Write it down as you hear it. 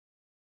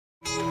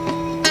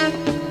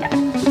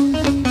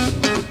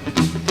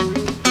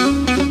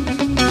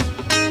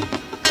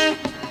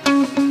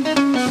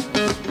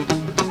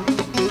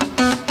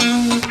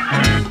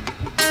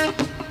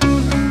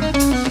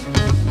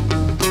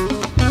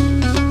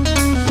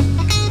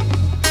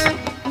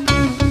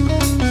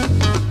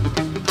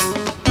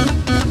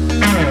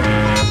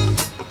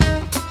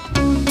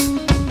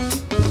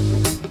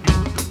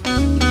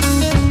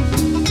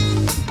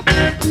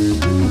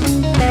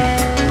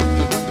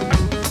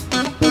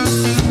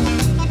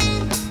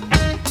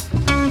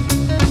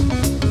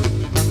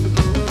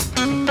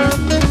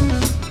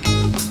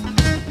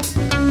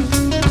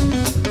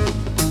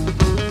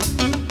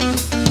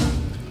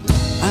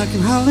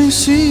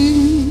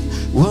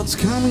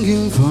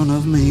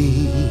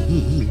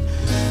me.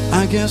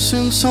 I guess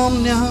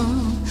insomnia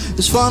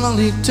is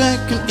finally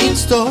taking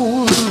its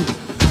toll,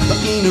 but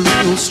in a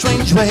real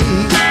strange way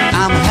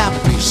I'm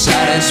happy,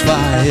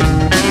 satisfied,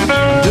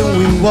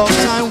 doing what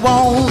I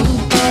want.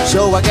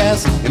 So I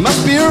guess it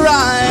must be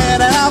right,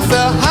 and I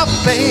feel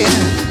happy,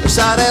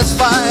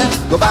 satisfied.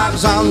 Go back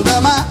under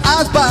my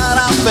eyes, but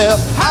I feel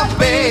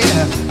happy,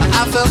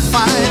 I feel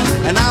fine,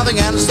 and nothing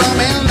can stop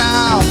me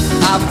now.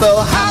 I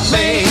feel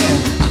happy,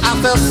 I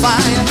feel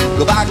fine.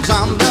 Go back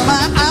under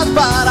my eyes,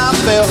 but I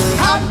feel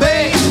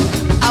happy,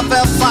 I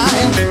feel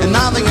fine, and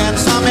nothing can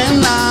stop me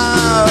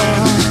now.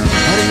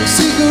 Lighting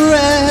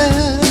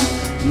cigarette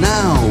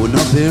now would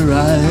not be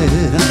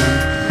right.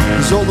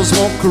 There's all the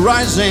smoke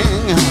rising,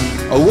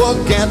 I will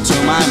get to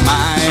my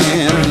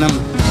mind,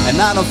 and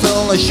I don't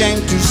feel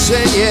ashamed to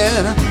say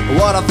it.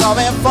 What I thought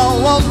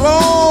before was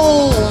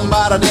wrong,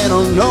 but I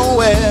didn't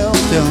know it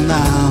till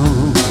now.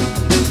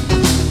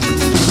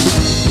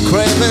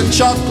 Craving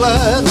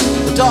chocolate,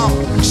 dark,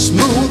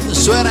 smooth,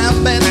 sweet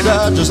and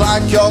bitter, just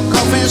like your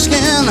coffee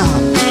skin.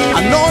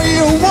 I know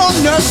you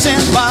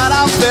understand, but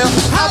I feel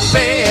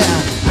happy,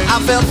 I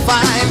feel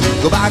fine.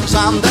 Go back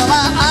under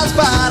my eyes,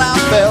 but I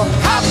feel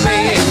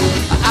happy,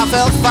 I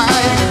feel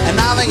fine, and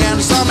nothing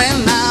can stop me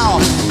now.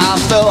 I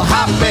feel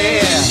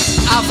happy,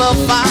 I feel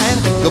fine.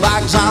 Go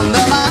back under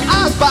my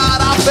eyes, but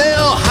I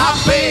feel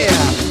happy,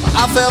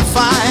 I feel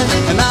fine,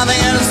 and nothing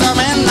can stop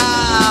me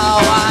now.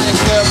 I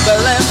could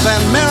believe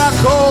in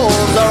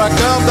miracles, or I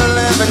could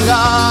believe in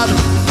God,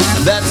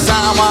 that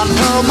someone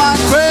who might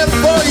crave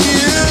for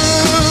you.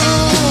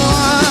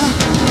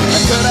 I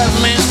could have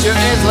missed you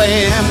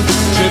easily,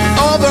 tripped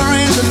over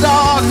in the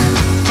dark,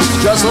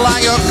 just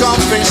like your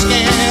comfy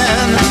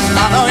skin.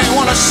 I know you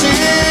wanna sing,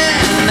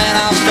 and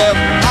I feel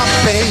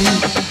happy,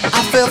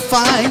 I feel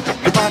fine.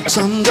 The box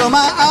under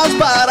my eyes,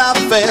 but I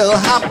feel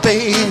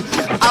happy,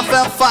 I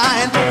feel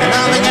fine, and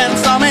nothing can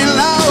stop me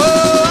now.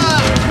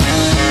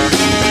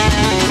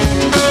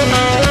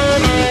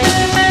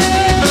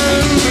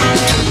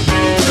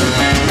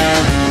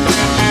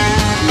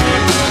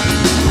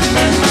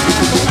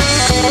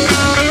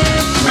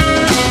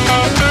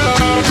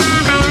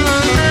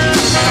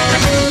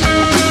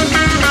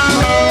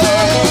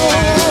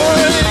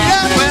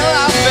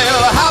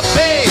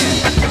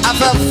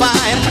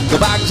 Go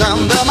back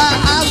under my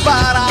eyes,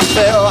 but I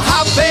feel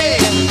happy,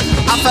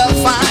 I feel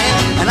fine,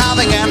 and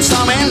nothing can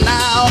stop me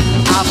now.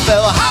 I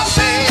feel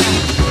happy,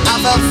 I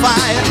feel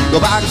fine. Go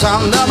back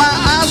under my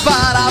eyes,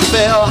 but I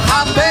feel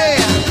happy,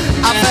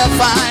 I feel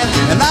fine,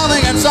 and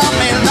nothing can stop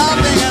me,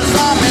 nothing can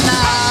stop me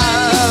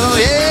now.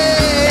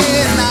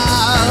 Yeah,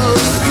 now,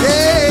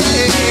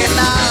 yeah,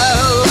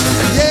 now,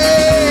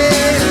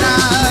 yeah,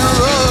 now,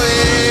 oh,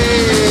 yeah.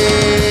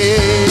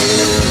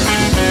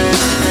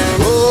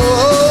 Oh.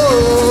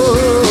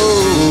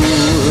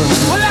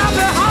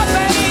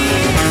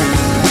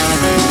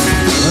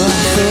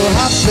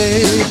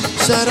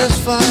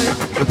 Satisfied,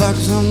 the box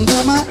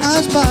under my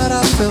eyes, but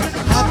I feel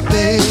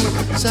happy,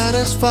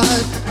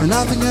 satisfied, and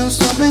nothing can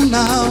stop me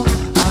now.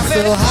 I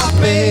feel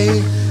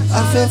happy,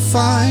 I feel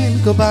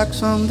fine. Go back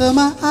under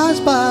my eyes,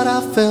 but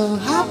I feel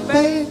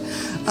happy,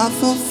 I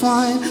feel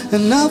fine,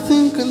 and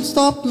nothing can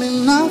stop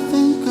me,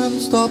 nothing can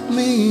stop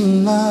me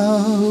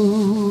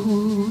now.